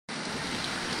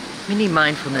Mini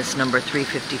mindfulness number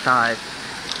 355.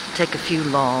 Take a few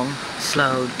long,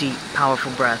 slow, deep,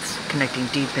 powerful breaths, connecting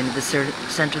deep into the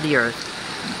center of the earth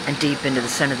and deep into the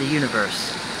center of the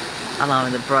universe,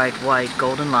 allowing the bright, white,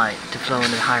 golden light to flow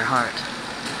into the higher heart.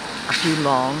 A few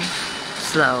long,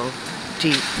 slow,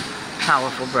 deep,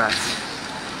 powerful breaths.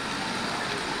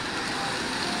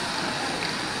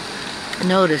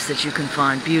 Notice that you can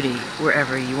find beauty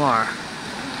wherever you are.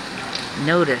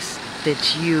 Notice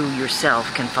that you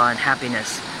yourself can find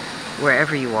happiness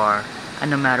wherever you are,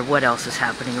 and no matter what else is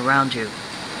happening around you.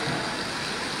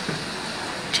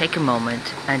 Take a moment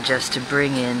and just to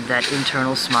bring in that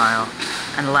internal smile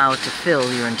and allow it to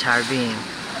fill your entire being,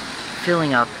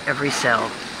 filling up every cell.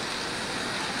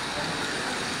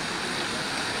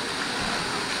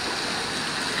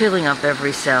 Filling up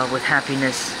every cell with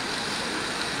happiness.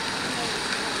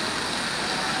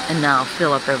 And now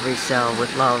fill up every cell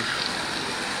with love.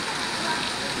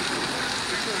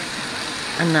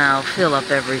 And now fill up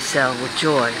every cell with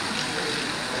joy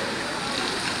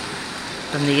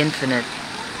from the infinite,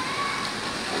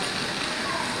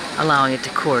 allowing it to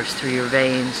course through your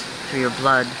veins, through your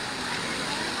blood,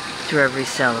 through every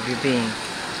cell of your being.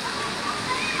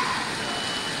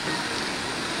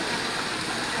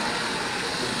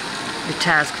 Your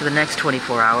task for the next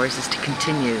 24 hours is to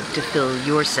continue to fill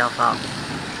yourself up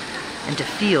and to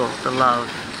feel the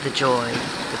love, the joy,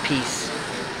 the peace.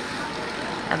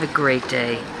 Have a great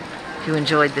day. If you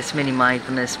enjoyed this mini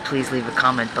mindfulness, please leave a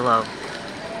comment below.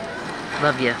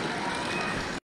 Love ya.